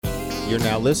You're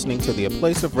now listening to the A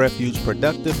Place of Refuge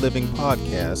Productive Living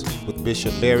podcast with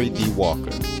Bishop Barry D.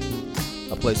 Walker.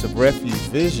 A Place of Refuge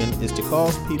vision is to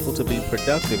cause people to be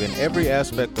productive in every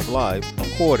aspect of life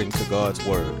according to God's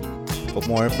Word. For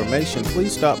more information,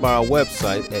 please stop by our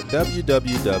website at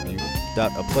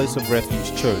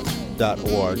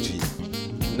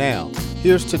www.aplaceofrefugechurch.org. Now,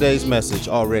 here's today's message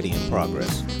already in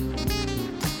progress.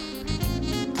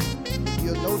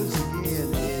 You'll notice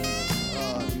again in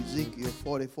Ezekiel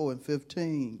 44 and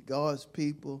 15, God's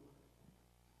people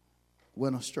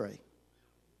went astray.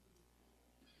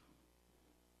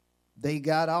 They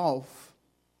got off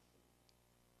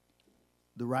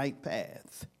the right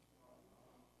path.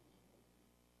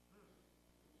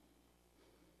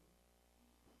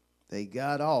 They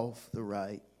got off the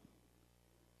right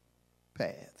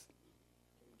path.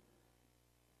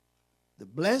 The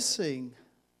blessing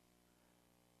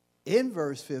in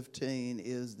verse 15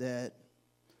 is that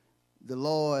the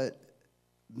Lord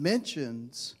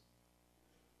mentions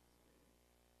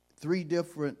three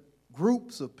different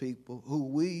groups of people who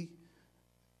we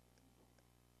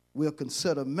will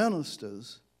consider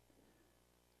ministers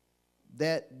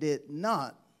that did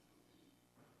not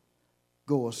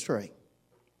go astray.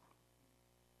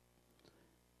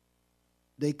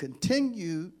 They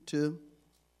continue to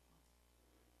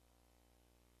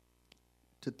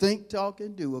think, talk,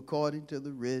 and do according to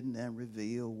the written and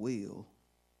revealed will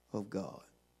of God.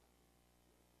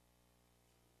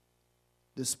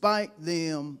 Despite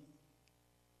them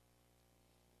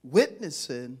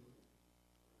witnessing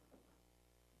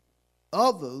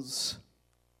others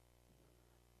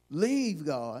leave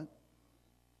God,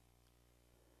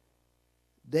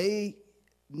 they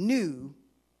knew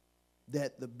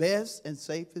that the best and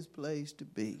safest place to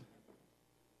be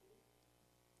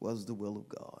was the will of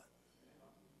God.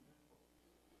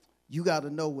 You got to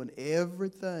know when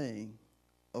everything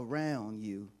around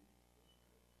you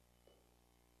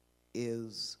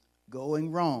is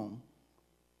going wrong,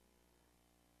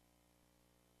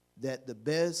 that the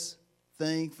best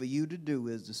thing for you to do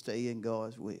is to stay in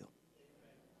God's will.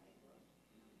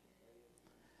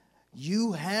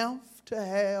 You have to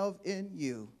have in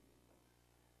you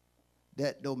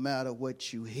that no matter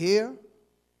what you hear,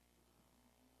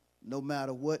 no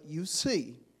matter what you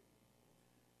see,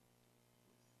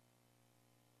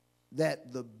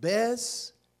 that the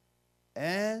best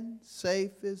and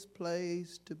safest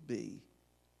place to be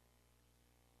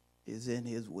is in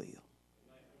His will.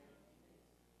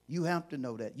 You have to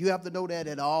know that. You have to know that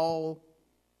at all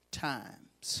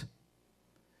times.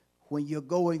 When you're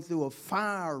going through a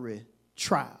fiery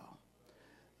trial,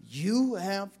 you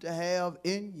have to have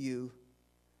in you,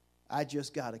 I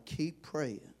just got to keep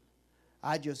praying.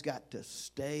 I just got to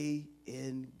stay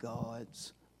in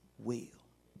God's will.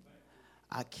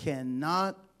 I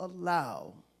cannot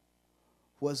allow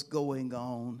what's going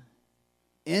on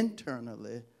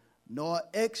internally nor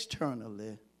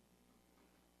externally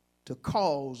to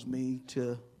cause me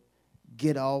to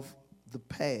get off the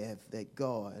path that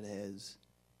God has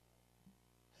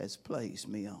placed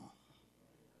me on.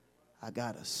 I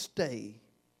got to stay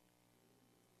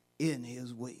in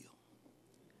His will.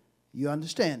 You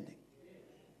understanding?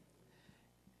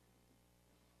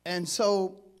 And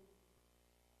so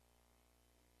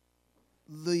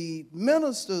the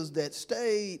ministers that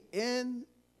stayed in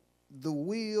the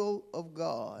will of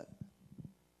God,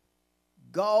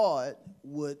 God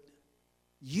would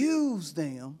use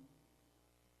them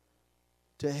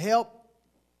to help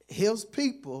His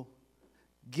people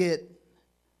get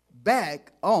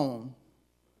back on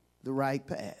the right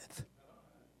path.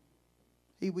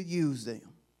 He would use them.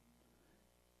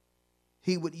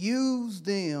 He would use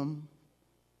them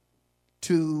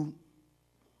to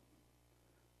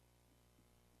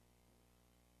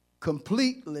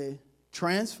completely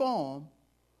transform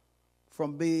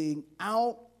from being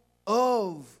out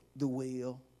of the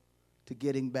will to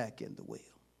getting back in the will.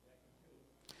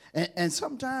 And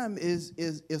sometimes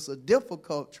it's a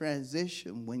difficult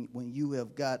transition when you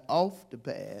have got off the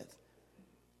path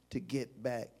to get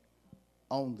back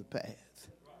on the path.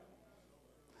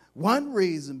 One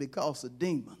reason, because of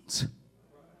demons,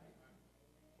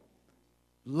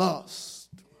 lust,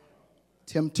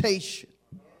 temptation,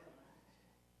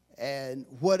 and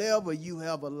whatever you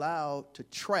have allowed to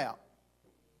trap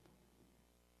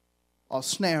or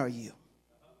snare you.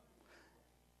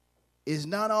 It's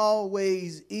not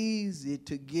always easy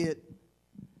to get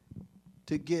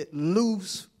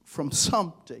loose from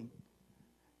something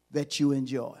that you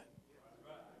enjoy.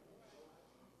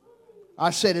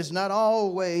 I said it's not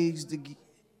always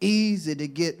easy to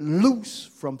get loose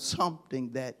from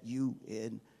something that you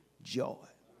enjoy.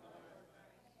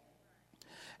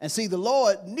 And see, the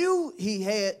Lord knew he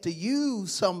had to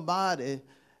use somebody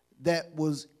that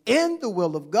was in the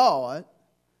will of God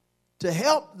to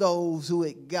help those who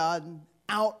had gotten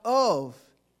out of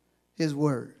his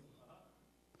word.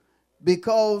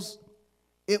 Because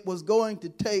it was going to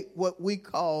take what we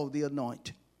call the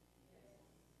anointing.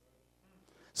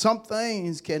 Some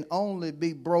things can only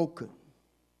be broken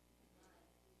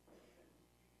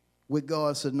with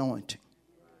God's anointing.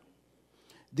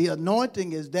 The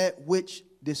anointing is that which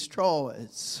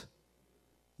destroys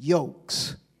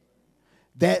yokes,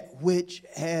 that which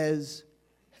has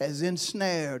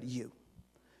ensnared you,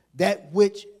 that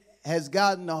which has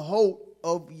gotten a hold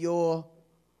of your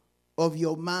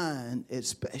mind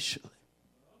especially.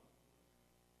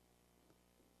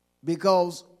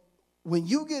 Because when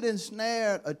you get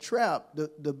ensnared, a trap,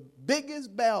 the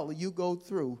biggest battle you go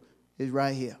through is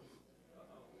right here.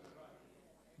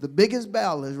 The biggest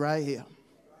battle is right here.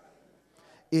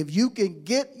 If you can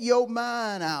get your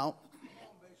mind out,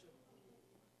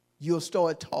 you'll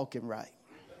start talking right.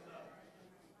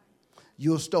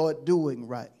 You'll start doing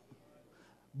right.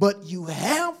 But you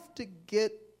have to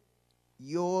get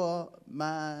your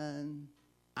mind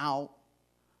out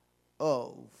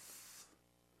of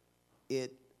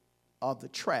it, of the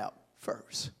trap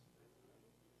first.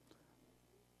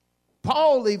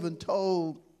 Paul even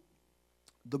told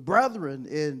the brethren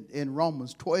in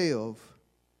Romans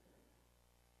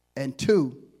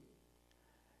 12:2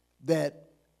 that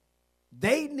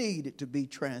they needed to be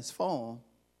transformed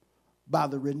by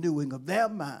the renewing of their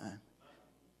mind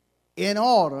in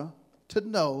order to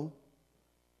know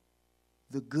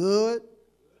the good,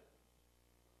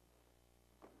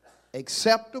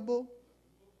 acceptable,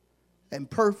 and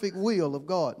perfect will of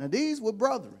God. Now, these were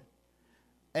brethren.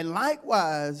 And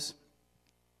likewise,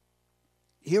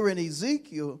 here in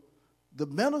Ezekiel, the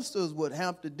ministers would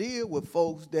have to deal with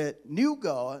folks that knew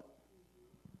God,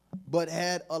 but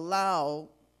had allowed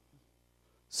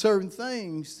certain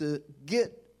things to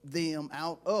get them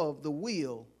out of the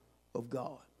will of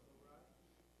God.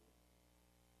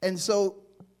 And so,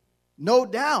 no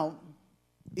doubt,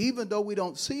 even though we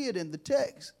don't see it in the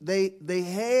text, they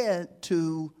had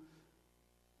to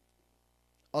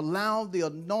allow the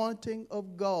anointing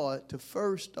of God to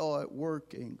first start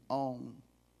working on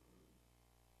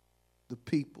the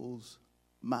people's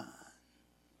mind.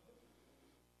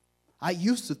 I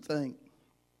used to think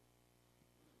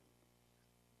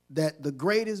that the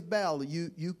greatest battle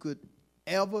you could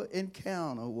ever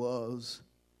encounter was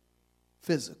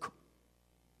physical.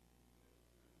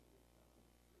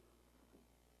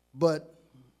 But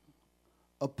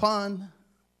upon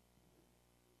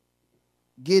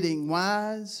getting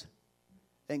wise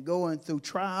and going through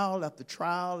trial after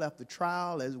trial after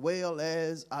trial, as well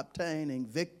as obtaining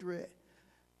victory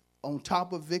on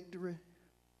top of victory,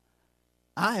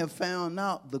 I have found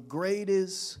out the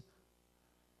greatest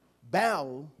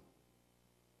battle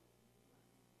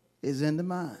is in the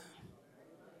mind.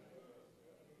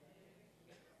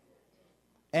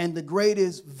 And the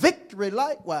greatest victory,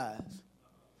 likewise,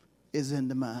 is in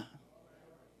the mind.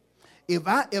 If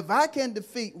I can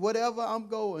defeat whatever I'm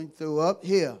going through up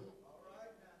here,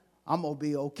 I'm going to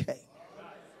be okay.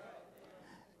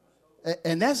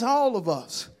 And that's all of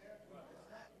us.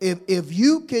 If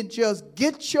you can just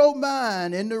get your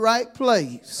mind in the right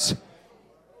place,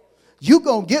 you're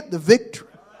going to get the victory.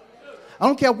 I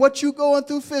don't care what you're going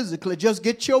through physically, just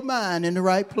get your mind in the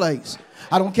right place.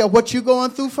 I don't care what you're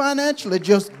going through financially,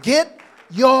 just get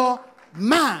your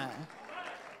mind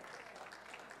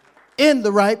in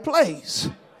the right place,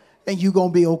 and you're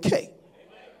going to be okay.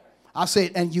 I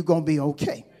said, and you're going to be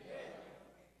okay.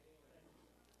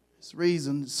 That's the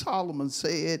reason Solomon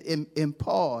said in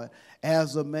part,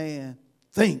 as a man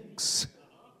thinks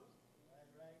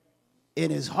in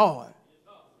his heart,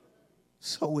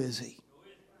 so is he.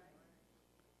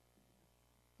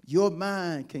 Your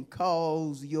mind can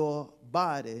cause your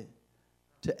body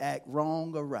to act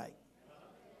wrong or right.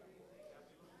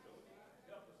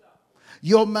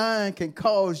 Your mind can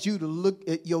cause you to look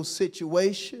at your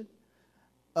situation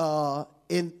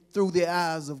through the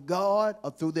eyes of God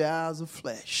or through the eyes of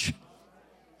flesh.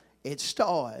 It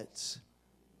starts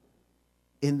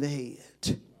in the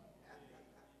head.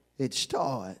 It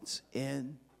starts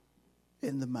in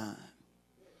the mind.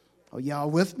 Are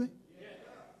y'all with me?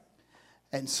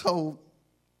 And so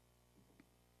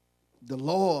the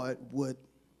Lord would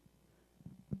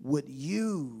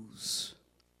use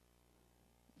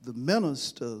the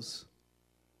ministers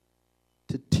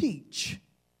to teach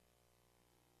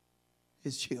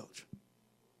his children,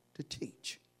 to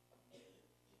teach.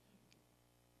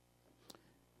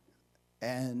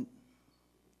 And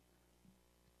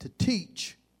to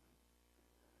teach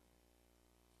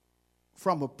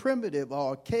from a primitive or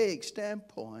archaic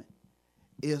standpoint,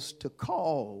 is to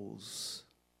cause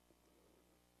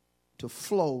to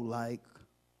flow like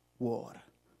water.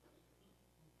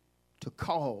 To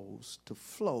cause to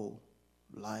flow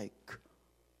like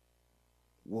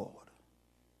water.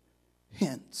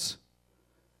 Hence,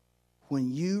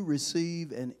 when you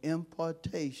receive an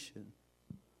impartation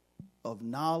of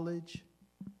knowledge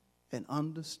and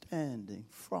understanding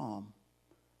from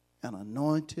an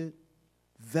anointed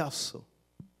vessel,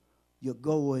 you're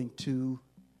going to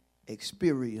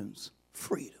experience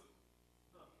freedom.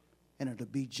 And it'll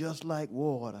be just like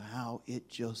water, how it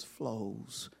just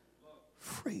flows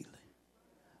freely.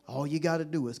 All you got to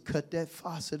do is cut that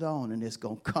faucet on and it's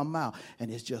going to come out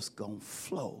and it's just going to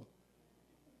flow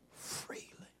freely.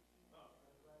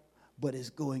 But it's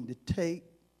going to take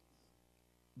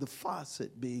the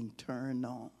faucet being turned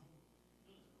on.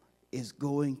 It's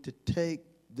going to take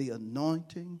the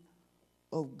anointing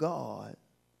of God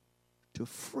to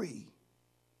free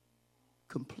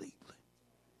completely.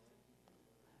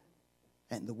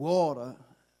 And the water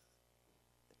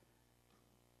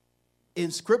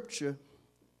in Scripture,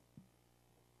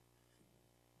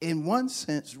 in one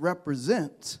sense,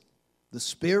 represents the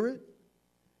Spirit,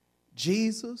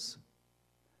 Jesus,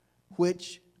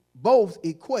 which both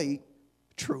equate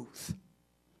truth.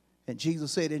 And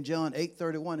Jesus said in John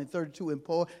 8:31 and 32 in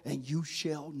Paul, and you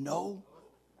shall know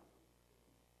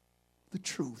the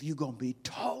truth. You're going to be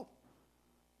taught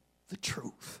the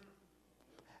truth.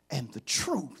 And the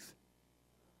truth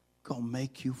going to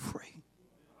make you free.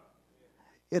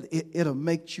 It'll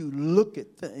make you look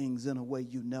at things in a way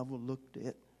you never looked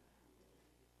at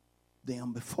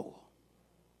them before.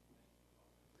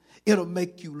 It'll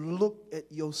make you look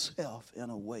at yourself in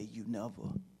a way you never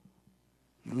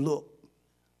looked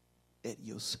at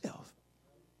yourself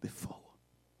before.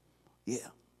 Yeah.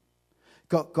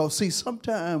 Because see,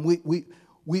 sometimes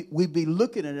we be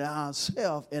looking at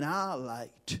ourselves in our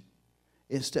light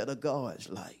instead of God's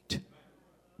light.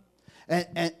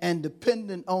 And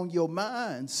depending on your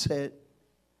mindset,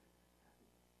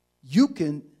 you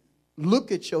can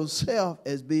look at yourself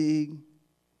as being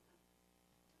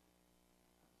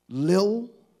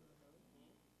little,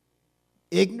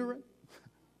 ignorant,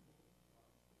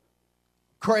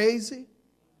 crazy,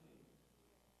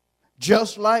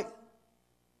 just like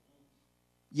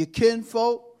your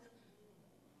kinfolk.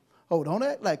 Oh, don't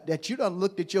act like that. You done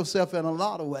looked at yourself in a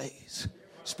lot of ways.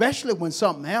 Especially when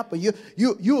something happens,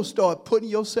 you'll start putting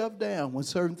yourself down when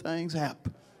certain things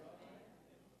happen.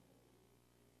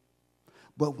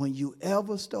 But when you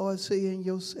ever start seeing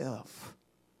yourself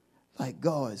like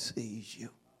God sees you,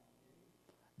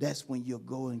 that's when you're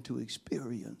going to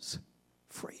experience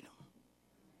freedom.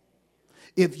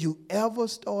 If you ever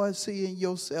start seeing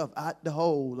yourself out the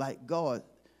hole like God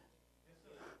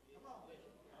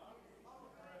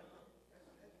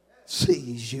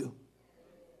sees you.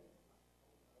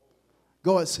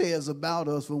 God says about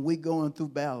us when we're going through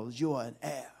battles, you are an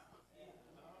heir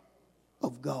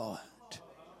of God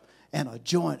and a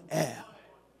joint heir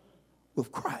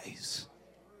with Christ.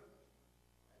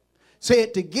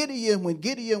 Said to Gideon when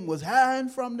Gideon was hiding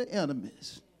from the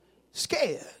enemies,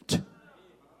 scared,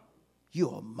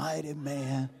 you're a mighty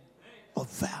man of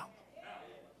valor.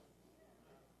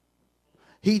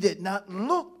 He did not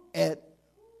look at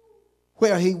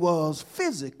where he was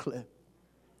physically.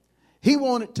 He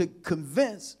wanted to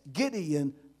convince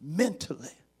Gideon mentally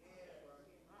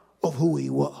of who he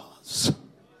was.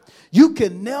 You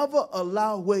can never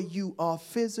allow where you are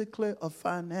physically or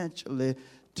financially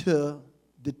to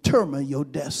determine your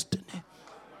destiny.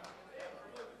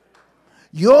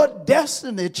 Your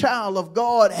destiny, child of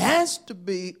God, has to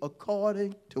be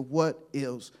according to what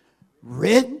is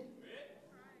written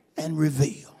and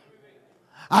revealed.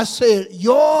 I said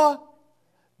your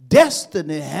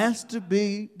destiny has to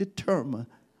be determined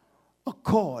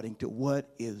according to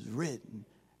what is written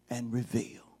and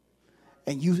revealed.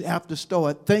 And you have to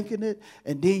start thinking it,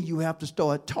 and then you have to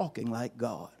start talking like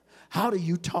God. How do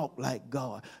you talk like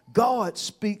God? God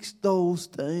speaks those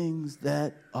things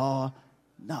that are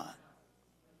not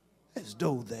as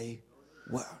though they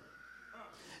were.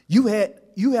 You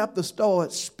have to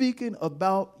start speaking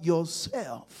about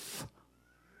yourself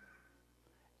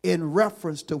in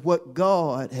reference to what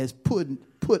God has put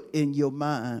in your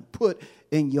mind, put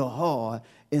in your heart,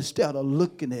 instead of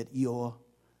looking at your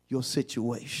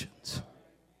situations.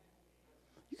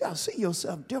 You got to see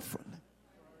yourself differently.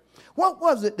 What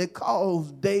was it that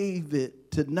caused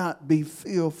David to not be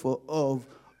fearful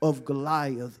of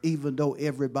Goliath, even though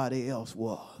everybody else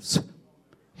was?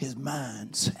 His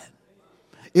mindset.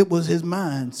 It was his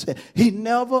mindset. He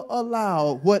never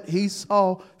allowed what he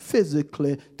saw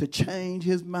physically to change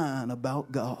his mind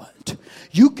about God.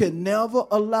 You can never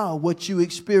allow what you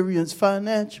experience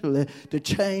financially to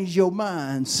change your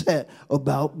mindset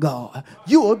about God.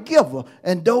 You're a giver,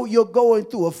 and though you're going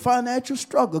through a financial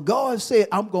struggle, God said,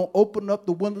 I'm going to open up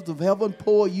the windows of heaven,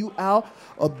 pour you out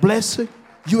a blessing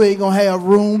you ain't going to have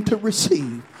room to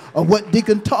receive. Or what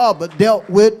Deacon Talbot dealt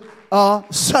with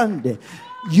Sunday.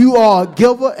 You are a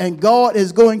giver, and God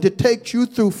is going to take you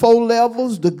through 4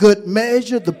 levels: the good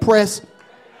measure, the press,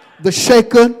 the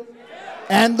shaken,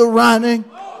 and the running.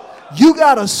 You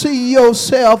got to see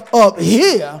yourself up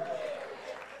here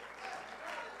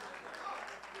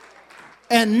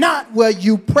and not where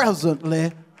you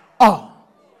presently are.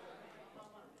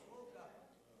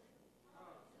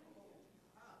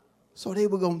 So they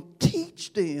were going to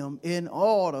teach them in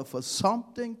order for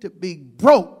something to be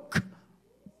broke.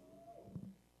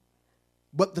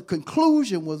 But the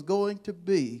conclusion was going to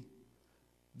be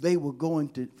they were going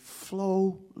to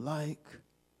flow like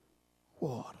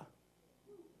water.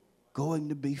 Going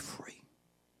to be free.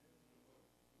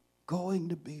 Going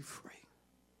to be free.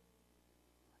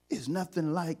 It's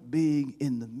nothing like being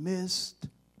in the midst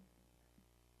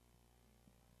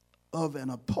of an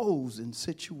opposing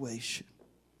situation.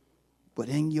 But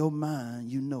in your mind,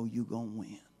 you know you're going to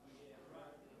win.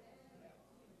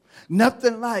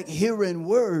 Nothing like hearing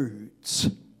words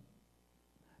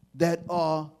that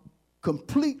are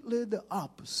completely the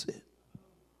opposite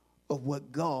of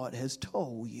what God has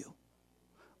told you.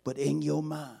 But in your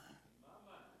mind,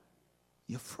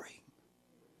 you're free.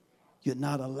 You're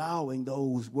not allowing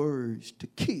those words to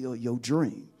kill your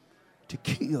dream, to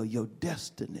kill your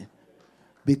destiny,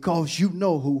 because you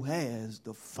know who has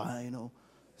the final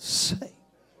say.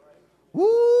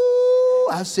 Woo!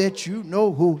 I said you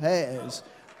know who has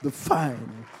the final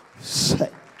say.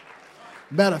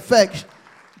 Matter of fact,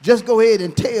 just go ahead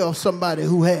and tell somebody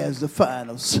who has the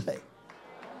final say.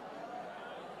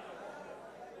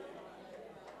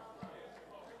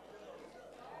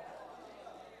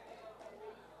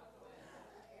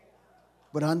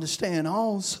 But understand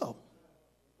also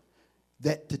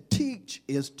that to teach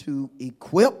is to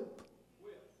equip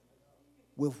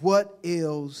with what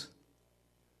is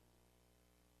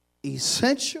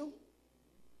essential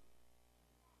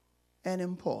and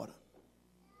important.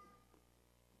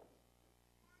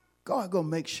 God gonna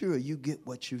make sure you get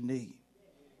what you need.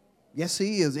 Yes,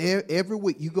 he is. Every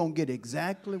week you're gonna get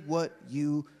exactly what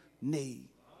you need.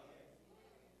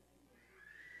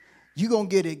 You're going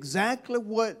to get exactly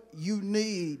what you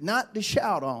need, not to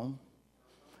shout on,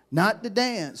 not to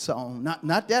dance on,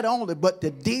 not that only, but to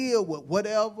deal with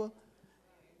whatever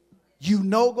you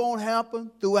know going to happen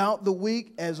throughout the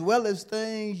week, as well as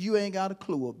things you ain't got a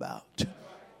clue about.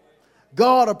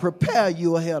 God will prepare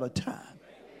you ahead of time.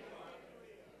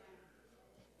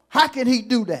 How can he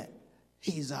do that?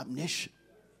 He's omniscient.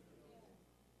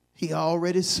 He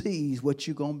already sees what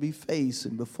you're going to be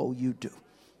facing before you do.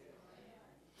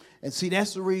 And see,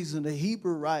 that's the reason the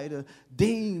Hebrew writer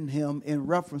deemed him, in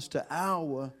reference to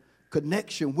our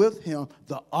connection with him,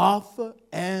 the author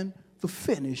and the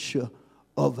finisher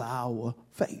of our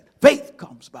faith. Faith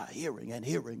comes by hearing, and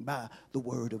hearing by the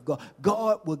word of God.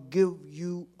 God will give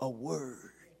you a word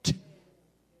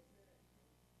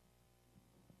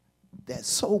that's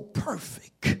so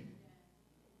perfect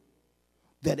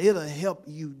that it'll help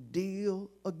you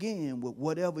deal again with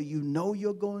whatever you know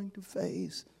you're going to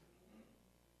face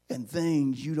and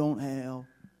things you don't have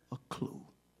a clue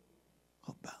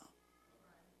about.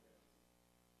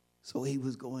 So he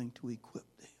was going to equip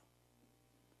them.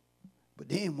 But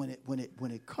then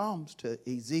when it comes to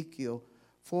Ezekiel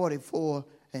 44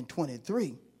 and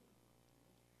 23,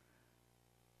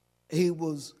 he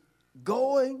was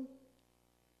going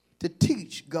to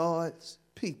teach God's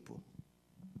people.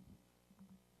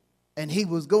 And he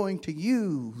was going to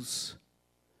use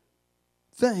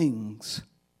things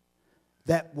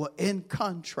that were in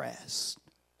contrast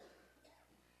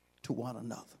to one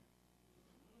another.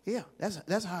 Yeah,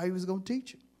 that's how he was going to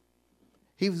teach it.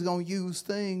 He was going to use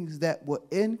things that were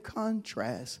in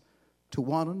contrast to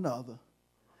one another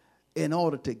in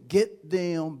order to get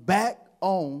them back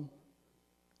on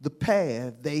the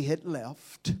path they had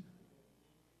left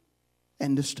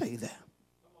and to stay there.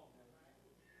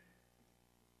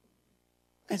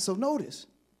 And so notice,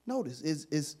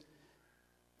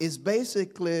 it's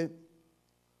basically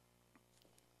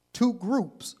two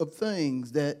groups of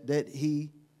things that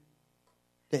he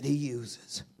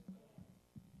uses.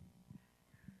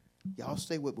 Y'all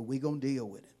stay with me. We're going to deal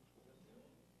with it.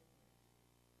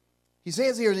 He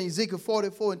says here in Ezekiel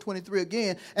 44 and 23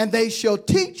 again, and they shall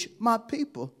teach my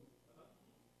people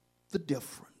the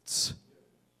difference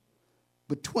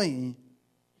between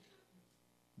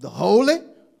the holy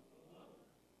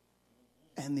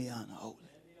and the unholy.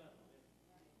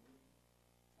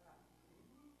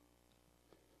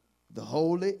 The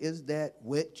holy is that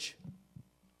which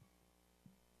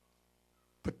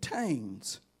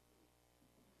pertains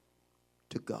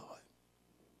to God.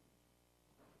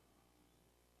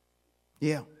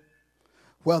 Yeah.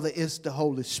 Whether it's the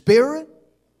Holy Spirit,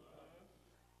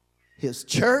 His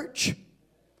church,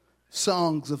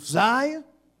 songs of Zion,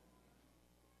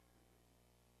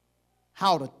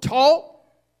 how to talk,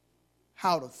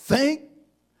 how to think,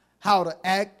 how to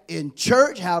act in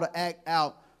church, how to act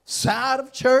outside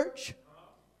of church.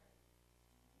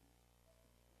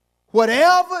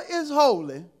 Whatever is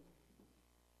holy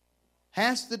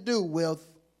has to do with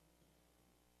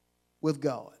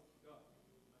God.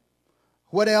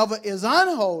 Whatever is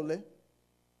unholy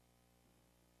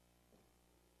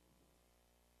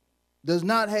does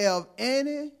not have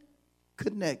any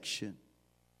connection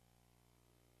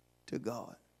to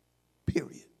God.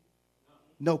 Period.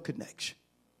 No connection.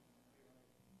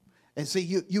 And see,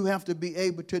 you have to be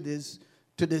able to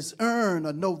discern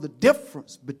or know the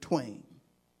difference between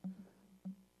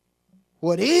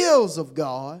what is of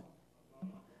God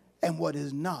and what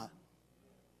is not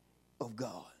of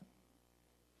God.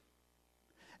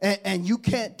 And you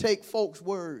can't take folks'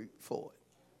 word for it.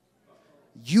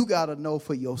 You got to know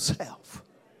for yourself.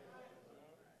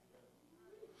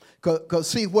 Because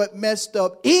see, what messed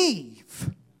up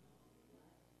Eve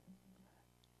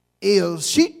is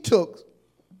she took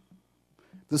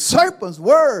the serpent's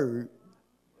word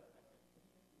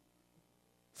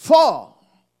for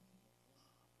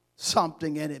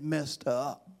something and it messed her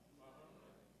up.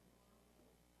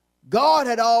 God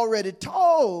had already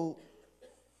told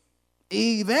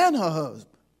Eve and her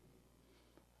husband,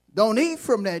 don't eat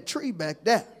from that tree back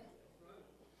there.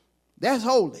 That's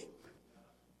holy.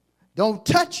 Don't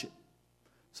touch it.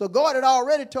 So God had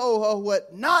already told her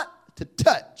what not to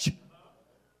touch.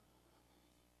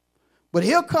 But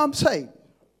here comes Satan.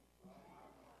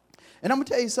 And I'm going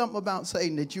to tell you something about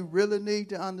Satan that you really need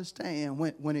to understand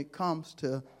when it comes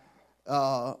to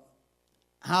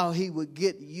how he would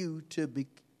get you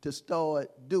to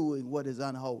start doing what is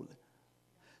unholy.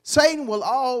 Satan will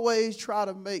always try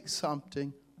to make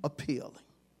something appealing.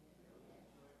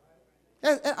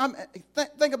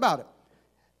 Think about it.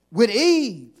 With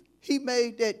Eve, he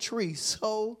made that tree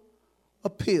so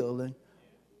appealing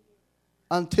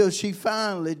until she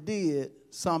finally did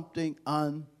something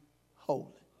unholy.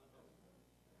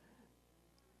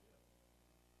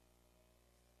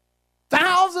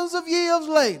 Thousands of years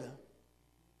later,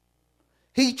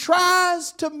 he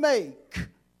tries to make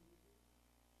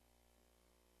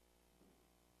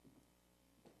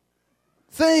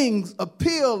things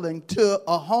appealing to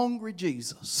a hungry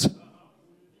Jesus.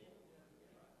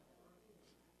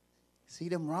 See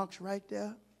them rocks right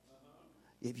there?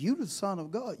 If you the Son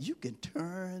of God, you can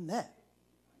turn that.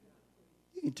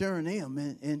 You can turn them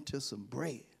into some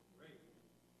bread.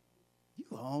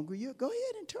 You hungry, you go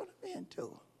ahead and turn them into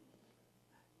them.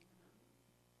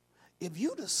 If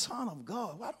you the Son of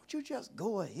God, why don't you just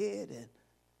go ahead and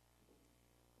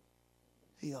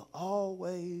he'll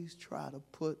always try to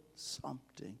put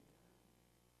something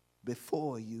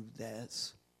before you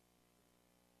that's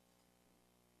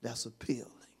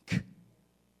appealing.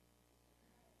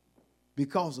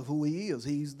 Because of who he is.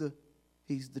 He's the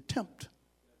tempter.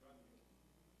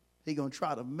 He's going to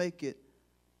try to make it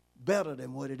better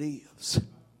than what it is.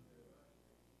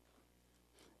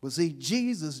 But see,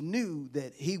 Jesus knew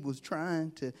that he was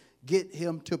trying to get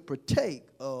him to partake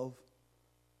of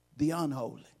the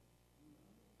unholy.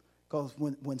 Because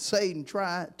when Satan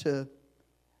tried to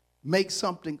make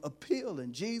something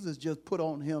appealing, Jesus just put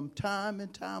on him time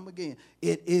and time again,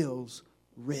 it is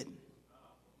written.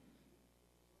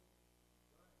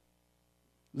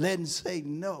 Letting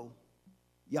Satan know,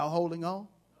 y'all holding on?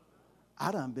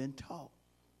 I done been taught.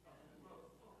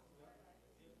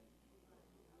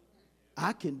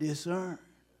 I can discern.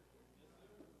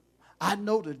 I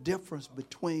know the difference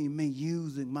between me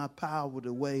using my power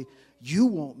the way you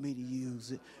want me to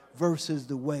use it versus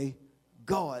the way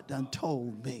God done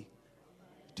told me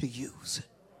to use it.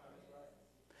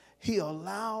 He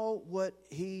allowed what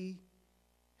he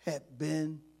had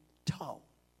been taught,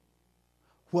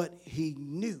 what he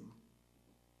knew,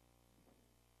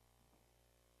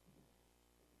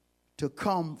 to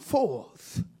come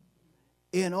forth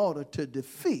in order to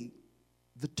defeat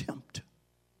the tempter.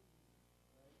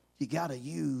 You got to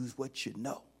use what you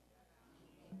know.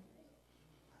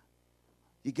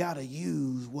 You got to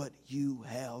use what you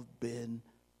have been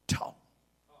taught.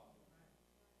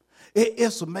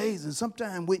 It's amazing.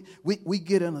 Sometimes we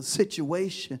get in a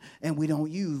situation and we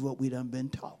don't use what we done been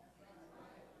taught.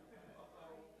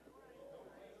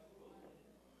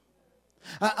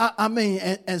 I mean,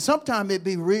 and sometimes it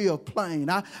be real plain.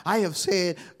 I have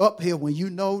said up here, when you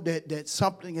know that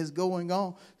something is going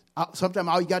on, sometimes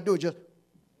all you got to do is just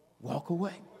walk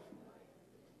away.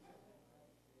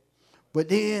 But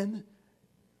then,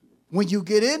 when you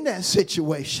get in that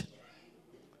situation,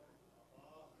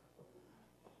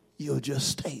 you'll just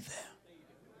stay there.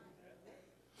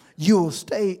 You'll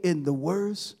stay in the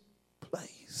worst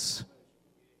place.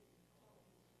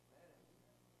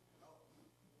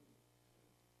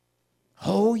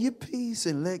 Hold your peace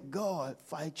and let God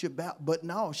fight your battle. But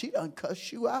no, she done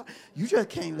cuss you out. You just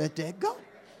can't let that go.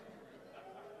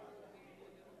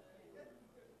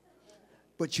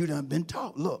 But you done been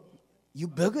taught. Look, you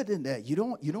bigger than that. You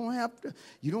don't have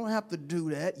to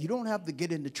do that. You don't have to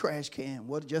get in the trash can.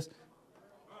 What just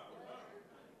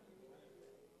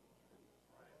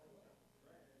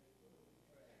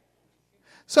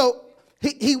So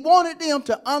he wanted them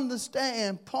to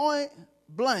understand point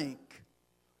blank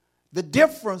the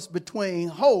difference between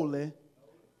holy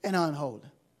and unholy.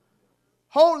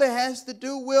 Holy has to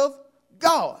do with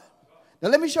God. Now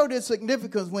let me show you the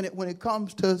significance when it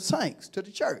comes to saints, to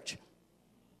the church,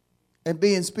 and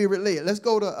being spirit led. Let's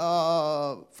go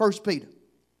to 1 Peter.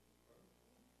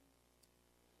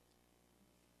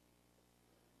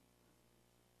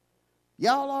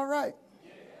 Y'all all right?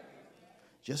 Yeah.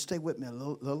 Just stay with me a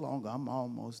little longer. I'm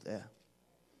almost there.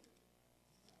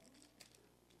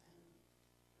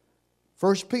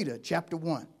 1 Peter chapter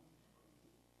 1.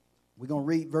 We're going to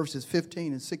read verses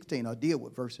 15 and 16. I'll deal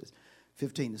with verses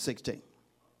 15 and 16.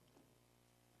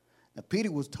 Now,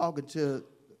 Peter was talking to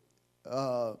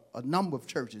a number of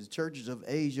churches of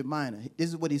Asia Minor. This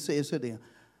is what he says to them.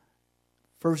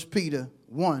 1 Peter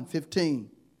 1, 15.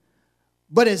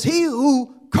 But as he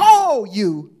who called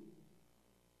you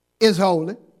is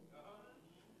holy,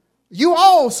 you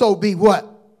also be what?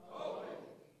 Holy.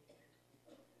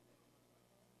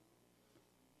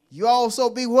 You also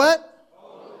be what?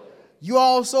 Holy. You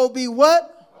also be what?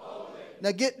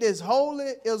 Now get this,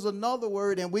 holy is another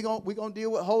word, and we're gonna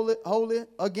deal with holy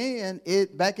again,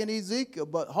 back in Ezekiel.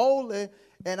 But holy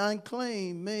and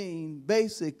unclean mean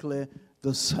basically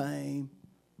the same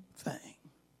thing.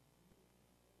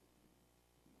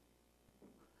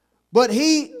 But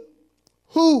he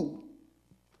who,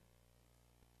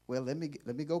 well, let me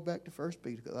go back to 1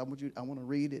 Peter, because I want to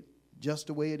read it just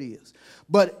the way it is.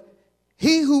 But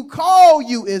he who called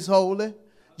you is holy.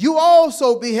 You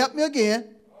also be, help me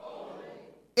again,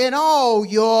 in all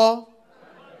your,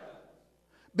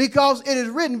 because it is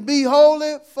written, be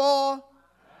holy for,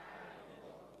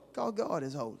 because God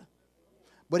is holy.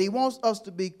 But he wants us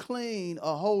to be clean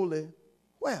or holy,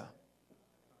 where?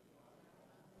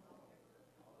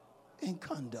 In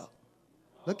conduct.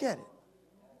 Look at it.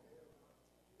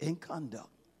 In conduct.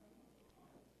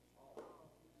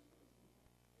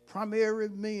 Primary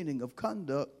meaning of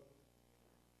conduct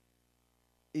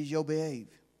is your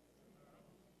behavior.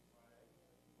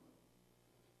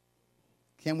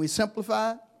 Can we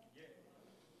simplify it?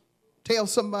 Tell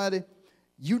somebody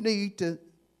you need to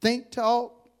think,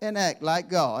 talk, and act like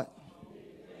God.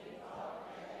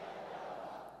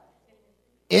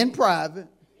 In private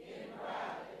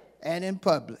and in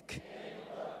public.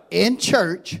 In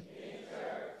church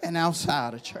and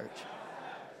outside of church.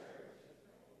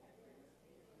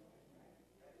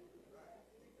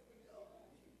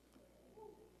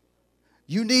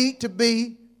 You need to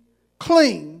be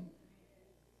clean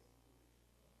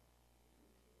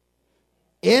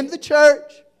in the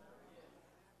church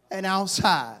and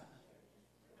outside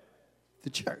the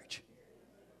church.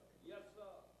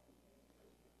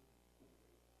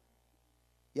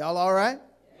 Y'all all right?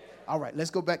 All right, let's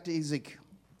go back to Ezekiel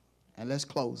and let's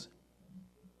close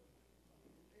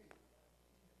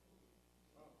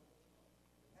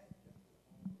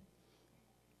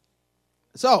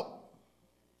it. So,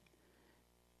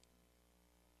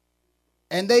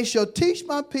 and they shall teach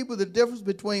my people the difference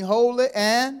between holy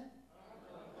and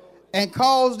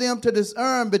cause them to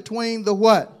discern between the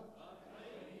what?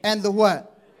 And the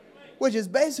what? Which is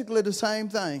basically the same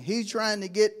thing. He's trying to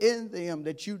get in them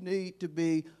that you need to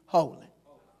be holy.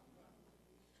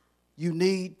 You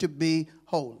need to be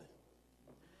holy.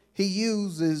 He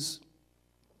uses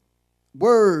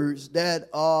words that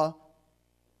are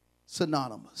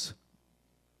synonymous.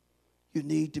 You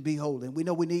need to be holy. And we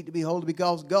know we need to be holy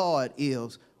because God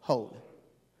is holy.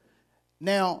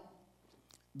 Now,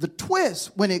 the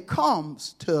twist when it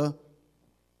comes to,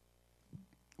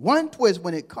 one twist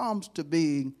when it comes to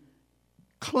being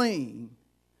clean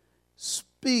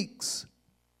speaks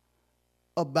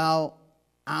about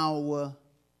our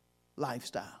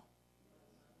lifestyle.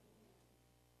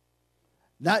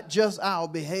 Not just our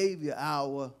behavior,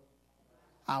 our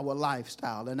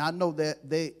lifestyle. And I know that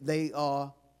they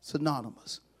are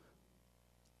synonymous.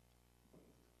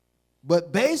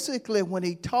 But basically, when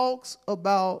he talks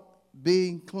about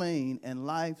being clean and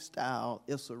lifestyle,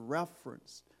 it's a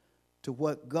reference to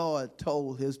what God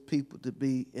told his people to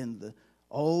be in the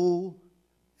Old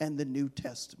and the New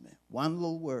Testament. One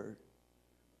little word: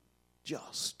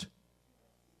 just.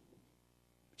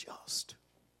 Just.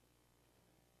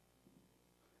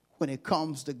 When it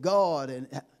comes to God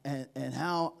and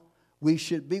how we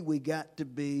should be, we got to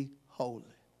be holy.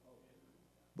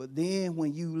 But then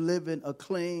when you live in a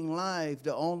clean life,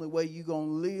 the only way you're going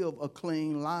to live a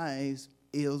clean life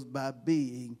is by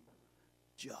being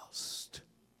just.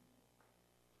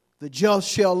 The just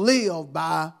shall live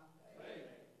by faith.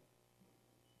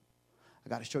 I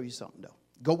got to show you something, though.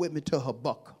 Go with me to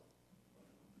Habakkuk.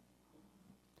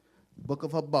 Book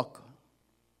of Habakkuk.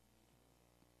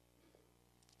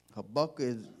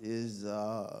 Habakkuk is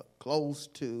close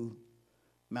to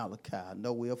Malachi. I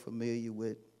know we're familiar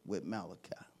with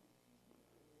Malachi.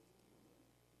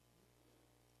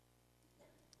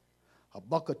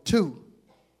 Habakkuk 2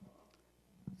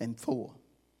 and 4.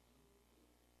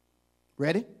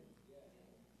 Ready?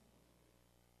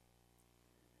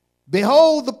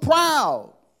 Behold the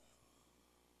proud.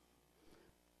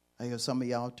 I hear some of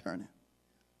y'all turning.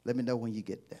 Let me know when you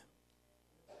get there.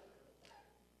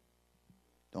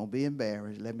 Don't be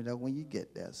embarrassed. Let me know when you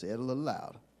get there. Say it a little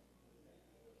louder.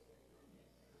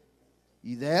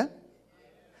 You there?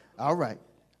 All right.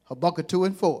 Habakkuk 2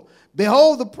 and 4.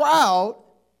 Behold the proud,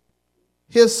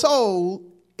 his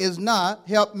soul is not,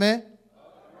 help me.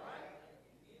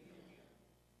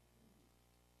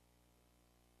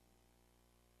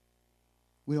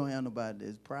 We don't have nobody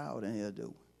that's proud in here, do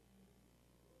we?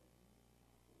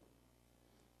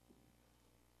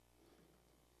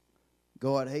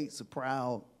 God hates a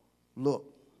proud look.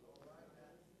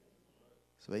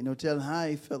 So ain't no telling how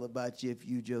he feel about you if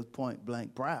you just point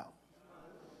blank proud.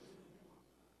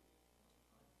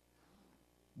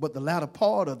 But the latter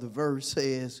part of the verse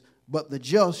says, but the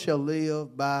just shall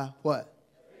live by what?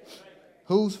 Faith.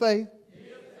 Whose faith? Faith.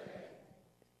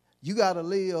 You got to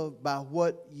live by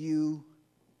what you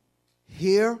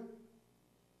hear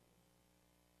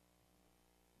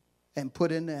and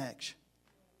put into action.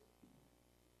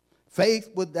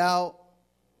 Faith without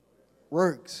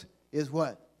works is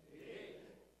what?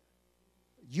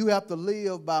 You have to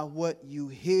live by what you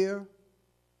hear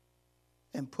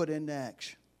and put into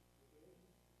action.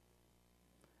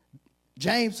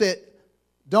 James said,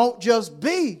 don't just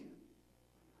be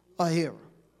a hearer.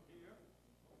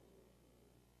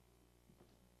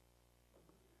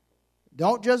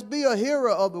 Don't just be a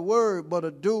hearer of the word, but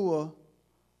a doer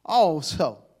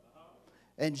also.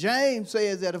 And James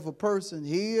says that if a person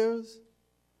hears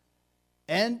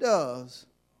and does,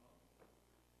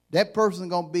 that person's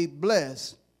going to be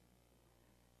blessed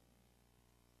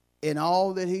in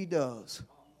all that he does.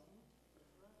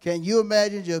 Can you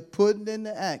imagine just putting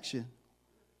into action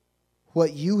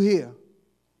what you hear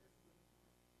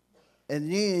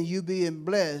and then you being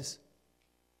blessed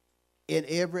in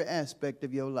every aspect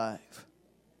of your life?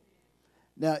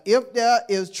 Now, if there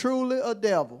is truly a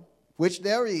devil, which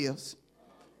there is,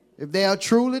 if there are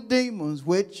truly demons,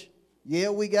 which, yeah,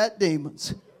 we got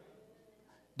demons,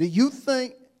 do you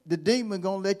think the demon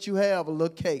going to let you have a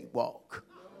little cakewalk?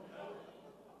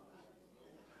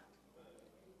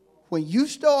 When you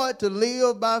start to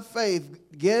live by faith,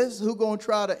 guess who's going to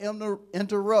try to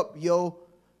interrupt your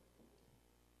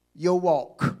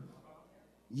walk,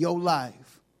 your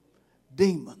life?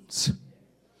 Demons.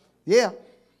 Yeah.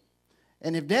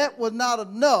 And if that was not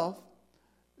enough,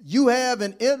 you have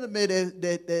an enemy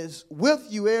that's with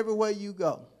you everywhere you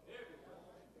go.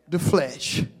 The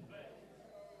flesh.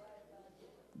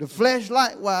 The flesh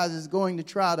likewise is going to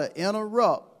try to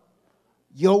interrupt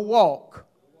your walk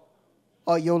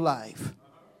or your life.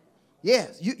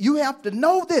 Yes, you have to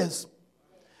know this.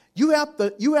 You have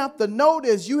to know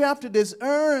this. You have to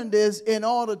discern this in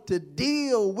order to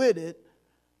deal with it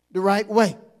the right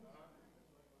way.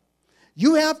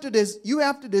 You have to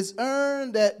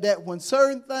discern that when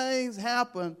certain things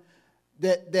happen,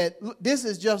 that this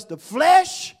is just the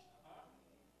flesh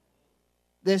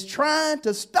that's trying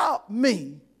to stop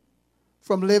me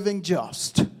from living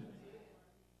just.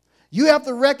 You have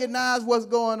to recognize what's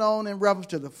going on in reference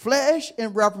to the flesh,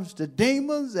 in reference to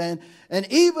demons, and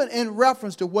even in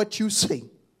reference to what you see.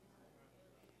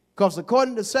 Because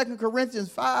according to 2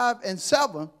 Corinthians 5 and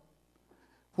 7,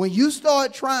 when you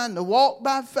start trying to walk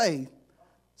by faith,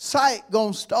 sight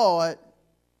gonna start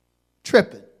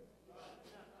tripping.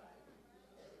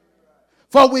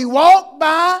 For we walk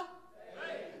by,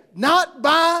 not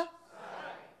by.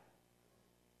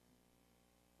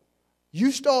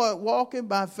 You start walking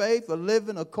by faith or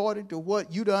living according to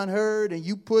what you done heard and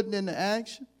you putting into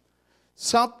action,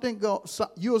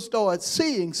 you'll start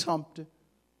seeing something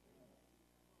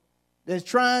that's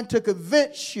trying to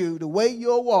convince you the way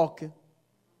you're walking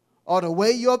or the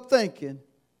way you're thinking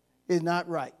is not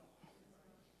right.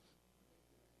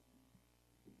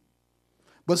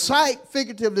 But sight,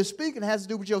 figuratively speaking, has to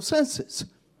do with your senses.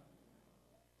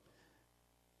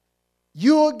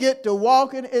 You'll get to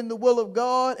walking in the will of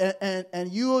God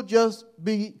and you'll just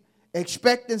be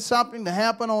expecting something to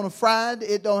happen on a Friday.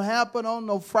 It don't happen on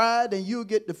no Friday, and you'll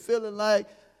get to feeling like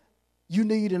you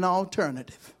need an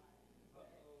alternative.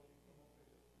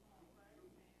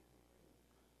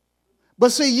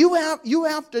 But see, you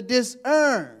have to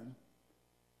discern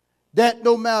that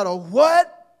no matter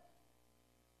what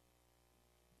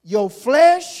your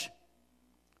flesh,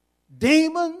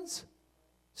 demons,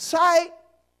 sight,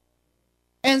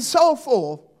 and so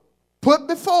forth put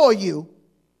before you,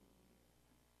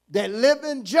 that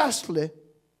living justly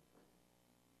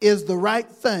is the right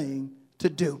thing to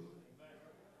do.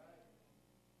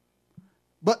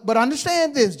 But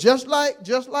understand this, just like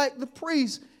the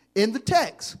priest in the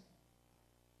text,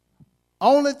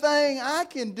 only thing I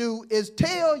can do is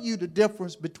tell you the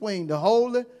difference between the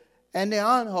holy and the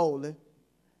unholy,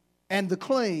 and the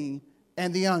clean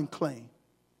and the unclean.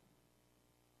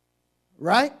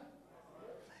 Right?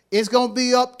 It's going to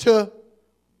be up to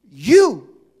you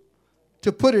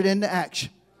to put it into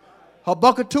action.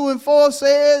 Habakkuk 2:4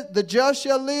 says, the just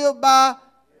shall live by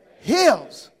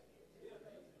his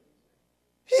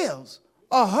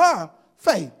or her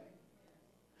faith.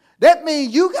 That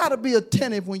means you got to be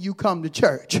attentive when you come to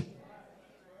church.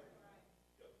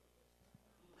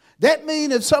 That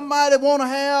means if somebody want to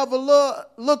have a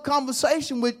little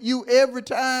conversation with you every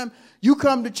time you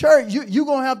come to church, you're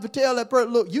going to have to tell that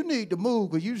person, look, you need to move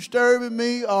because you're disturbing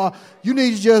me, or you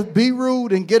need to just be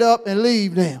rude and get up and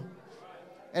leave them.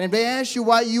 And if they ask you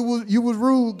why you was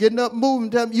rude, getting up and moving,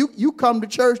 tell them you come to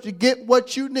church to get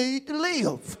what you need to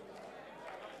live.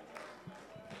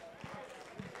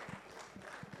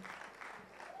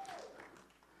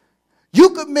 You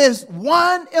could miss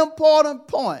one important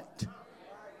point.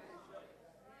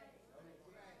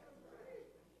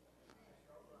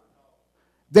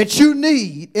 That you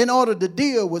need in order to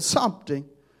deal with something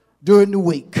during the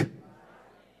week.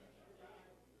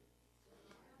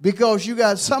 Because you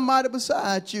got somebody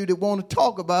beside you that want to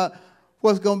talk about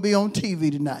what's going to be on TV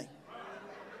tonight.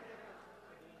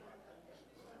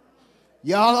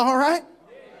 Y'all all right?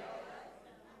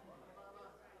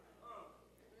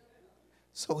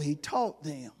 So he taught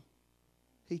them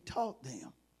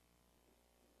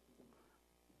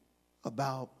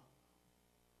about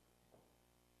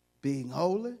being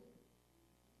holy,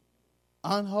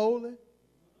 unholy,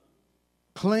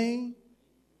 clean,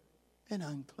 and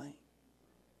unclean.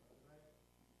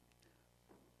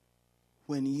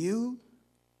 When you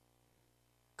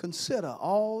consider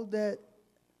all that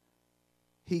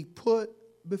he put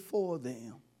before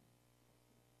them,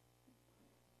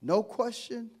 no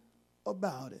question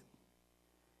about it,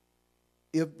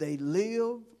 if they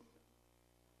live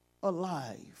a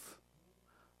life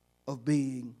of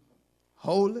being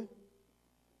holy,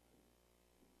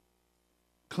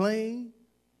 clean,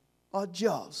 or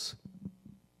just,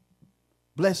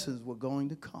 blessings were going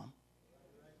to come.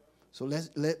 So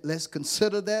let's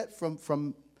consider that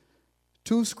from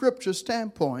two scripture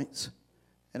standpoints,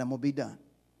 and I'm going to be done.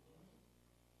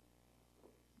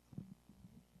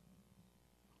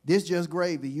 This just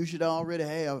gravy. You should already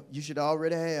have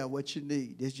what you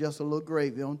need. It's just a little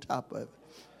gravy on top of it.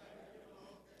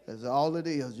 That's all it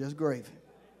is, just gravy.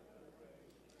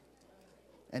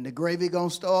 And the gravy going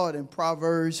to start in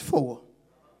Proverbs 4.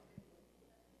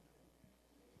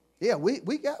 Yeah, we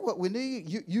got what we need.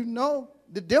 You know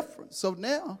the difference. So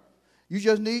now you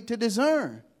just need to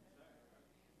discern.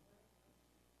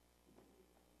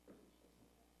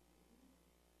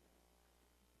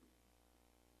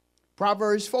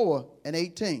 Proverbs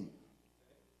 4:18.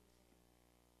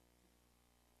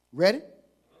 Ready?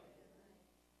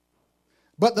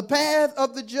 But the path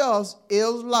of the just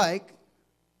is like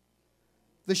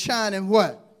the shining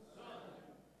what?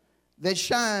 That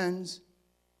shines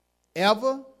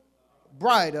ever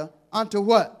brighter unto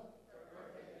what?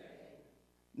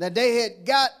 Now they had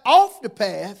got off the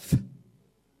path,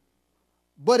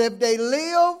 but if they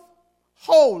live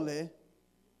holy,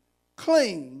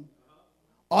 clean,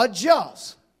 or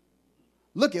just,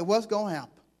 look at what's going to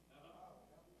happen.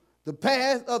 The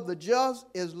path of the just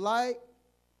is like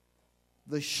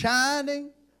the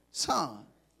shining sun.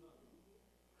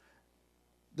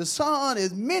 The sun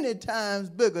is many times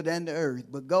bigger than the earth,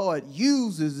 but God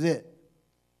uses it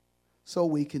so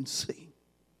we can see.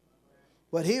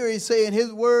 But here he's saying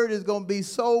his word is going to be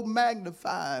so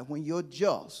magnified when you're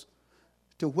just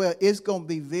to where it's going to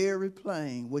be very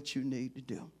plain what you need to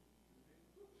do.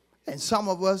 And some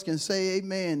of us can say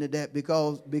amen to that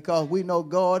because we know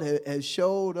God has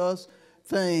showed us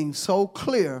things so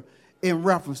clear in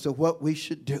reference to what we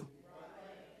should do.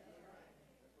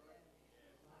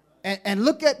 And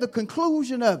look at the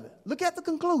conclusion of it. Look at the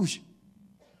conclusion.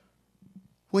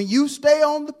 When you stay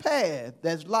on the path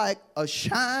that's like a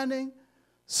shining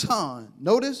sun,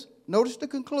 notice the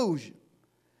conclusion,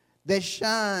 that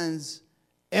shines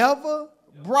ever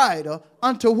brighter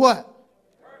unto what?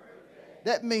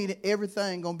 That means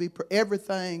everything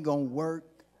gonna work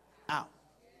out.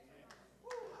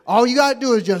 All you gotta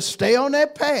do is just stay on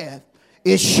that path.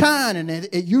 It's shining, and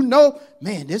you know,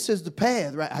 man, this is the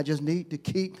path, right? I just need to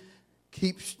keep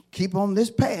on this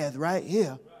path right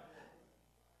here,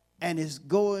 and it's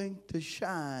going to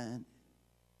shine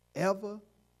ever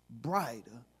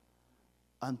brighter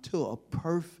until a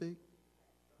perfect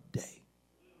day.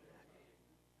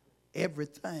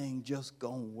 Everything just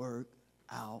gonna work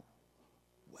out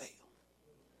well.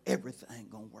 Everything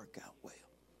gonna work out well.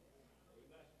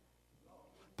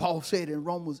 Paul said in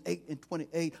Romans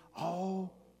 8:28,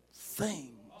 all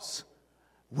things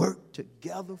work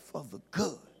together for the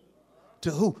good. To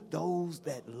who? Those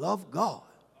that love God.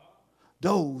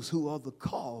 Those who are the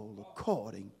called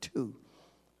according to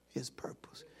his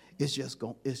purpose. It's just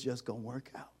gonna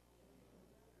work out.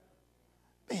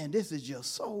 Man, this is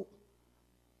just so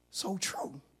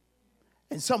true.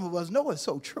 And some of us know it's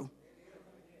so true.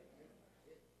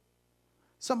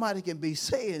 Somebody can be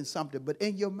saying something, but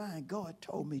in your mind, God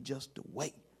told me just to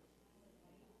wait.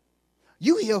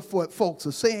 You hear what folks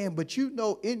are saying, but you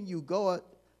know in you, God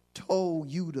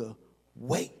told you to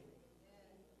wait.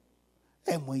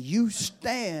 And when you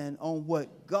stand on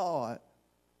what God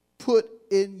put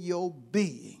in your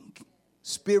being,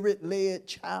 spirit-led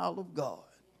child of God,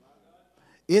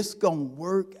 it's going to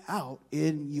work out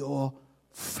in your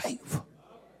favor.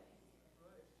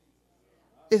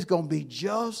 It's going to be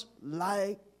just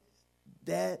like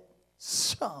that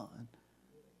sun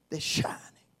that's shining.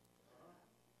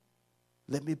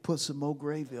 Let me put some more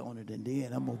gravy on it, and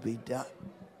then I'm going to be done.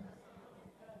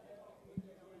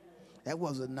 That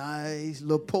was a nice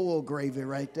little pour gravy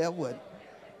right there, wasn't it?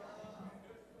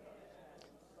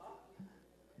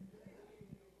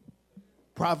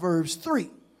 Proverbs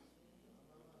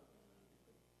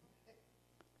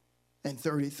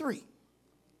 3:33.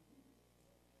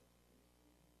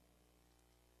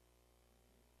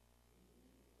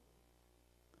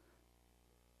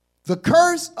 The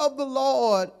curse of the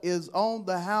Lord is on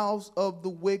the house of the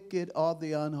wicked or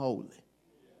the unholy.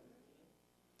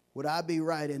 Would I be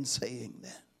right in saying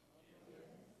that?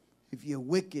 If you're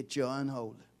wicked, you're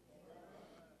unholy.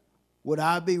 Would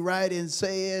I be right in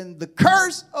saying the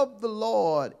curse of the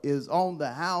Lord is on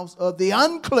the house of the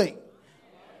unclean?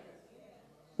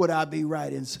 Would I be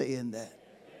right in saying that?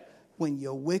 When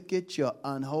you're wicked, you're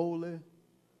unholy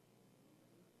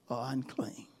or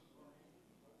unclean.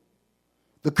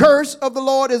 The curse of the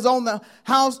Lord is on the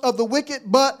house of the wicked,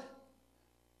 but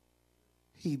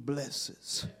he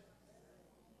blesses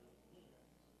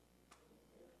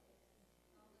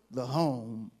the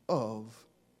home of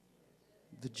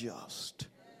the just.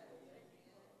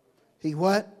 He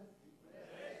what?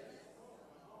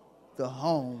 The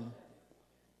home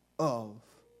of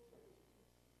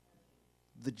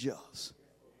the just.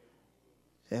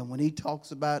 And when he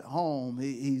talks about home,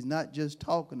 he's not just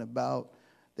talking about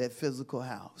that physical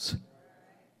house.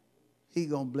 He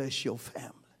gonna bless your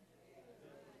family.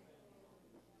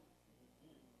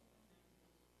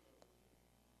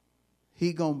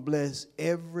 He gonna bless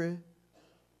everything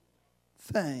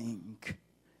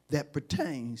that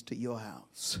pertains to your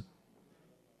house.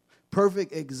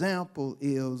 Perfect example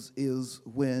is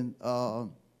when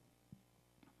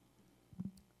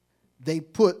they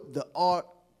put the Ark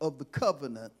of the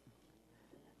Covenant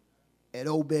at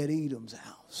Obed-Edom's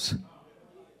house.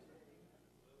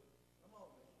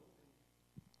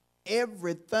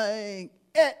 Everything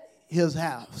at his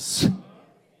house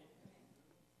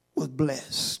was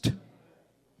blessed.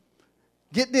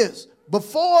 Get this.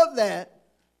 Before that,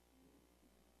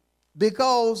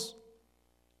 because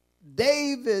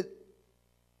David's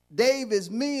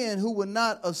men who were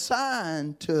not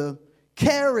assigned to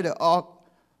carry the Ark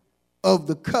of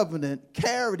the Covenant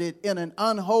carried it in an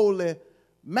unholy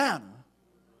manner,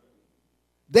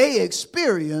 they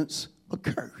experienced a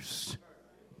curse.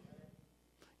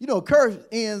 You know, curse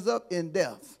ends up in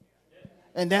death.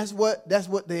 And that's what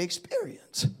they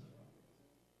experience.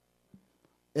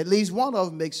 At least one of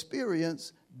them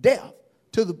experienced death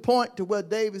to the point to where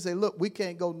David said, look, we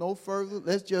can't go no further.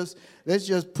 Let's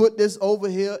just put this over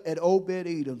here at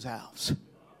Obed-Edom's house.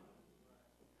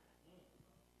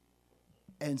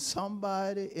 And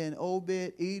somebody in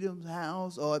Obed-Edom's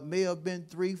house, or it may have been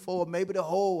 3, 4, maybe the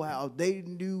whole house, they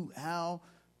knew how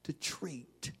to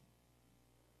treat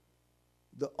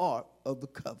the Ark of the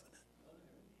Covenant.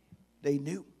 They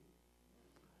knew.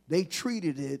 They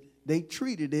treated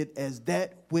it as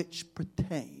that which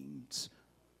pertains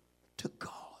to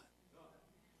God.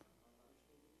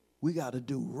 We got to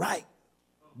do right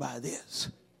by this.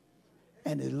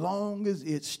 And as long as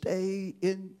it stayed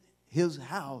in his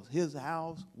house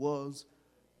was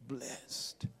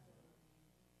blessed.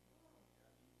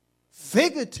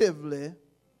 Figuratively,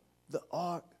 the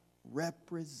ark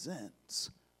represents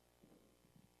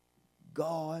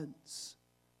God's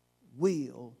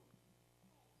will,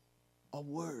 a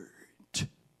word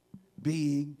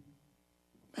being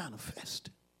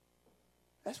manifested.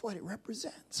 That's what it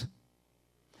represents.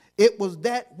 It was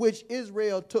that which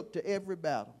Israel took to every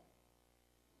battle.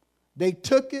 They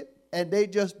took it and they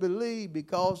just believed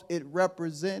because it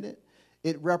represented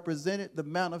the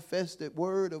manifested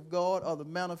word of God or the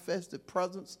manifested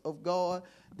presence of God,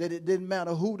 that it didn't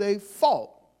matter who they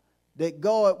fought, that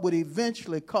God would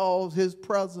eventually cause his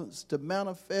presence to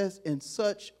manifest in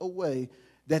such a way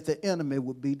that the enemy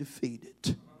would be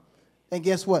defeated. And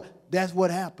guess what? That's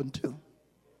what happened too.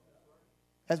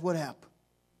 That's what happened.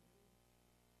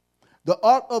 The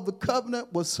Ark of the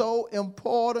Covenant was so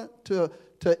important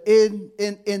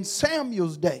in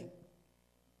Samuel's day.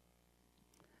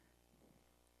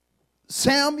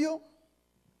 Samuel,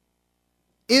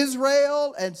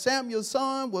 Israel, and Samuel's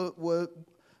son were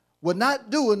not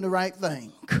doing the right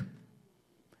thing.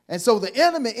 And so the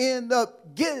enemy ended up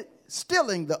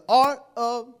stealing the Ark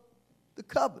of the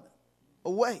Covenant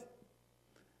away.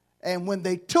 And when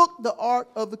they took the Ark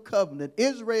of the Covenant,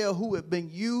 Israel, who had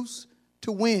been used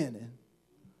to winning,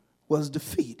 was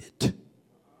defeated.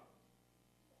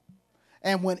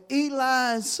 And when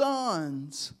Eli's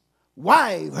son's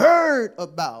wife heard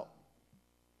about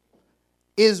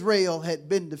Israel had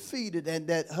been defeated and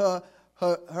that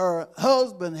her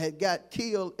husband had got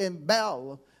killed in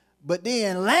battle, but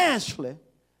then lastly,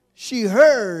 she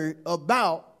heard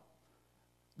about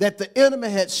that the enemy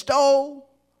had stole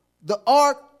the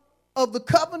Ark of the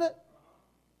Covenant.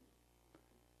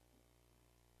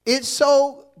 It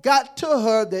so got to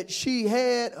her that she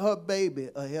had her baby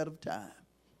ahead of time.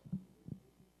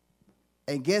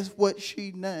 And guess what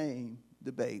she named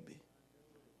the baby?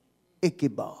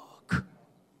 Ichabod.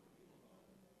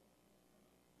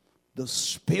 The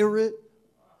Spirit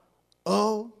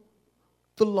of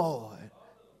the Lord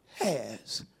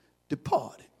has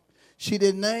departed. She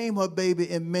didn't name her baby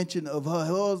in mention of her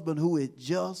husband who had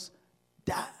just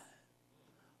died.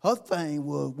 Her thing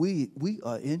was, we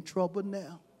are in trouble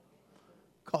now,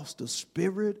 because the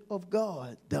Spirit of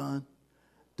God done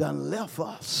left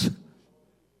us.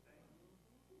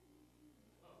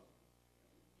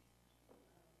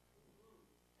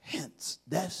 Hence,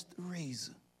 that's the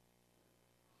reason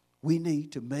we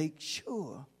need to make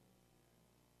sure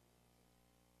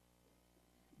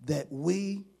that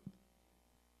we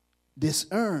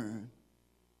discern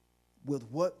with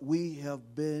what we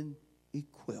have been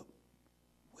equipped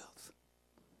with.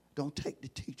 Don't take the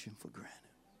teaching for granted.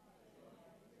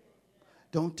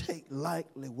 Don't take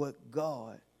lightly what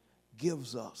God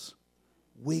gives us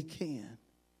week in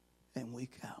and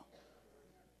week out.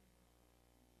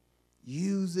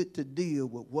 Use it to deal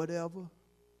with whatever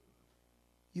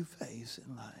you face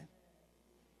in life.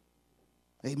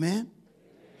 Amen?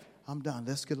 I'm done.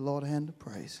 Let's give the Lord a hand of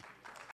praise.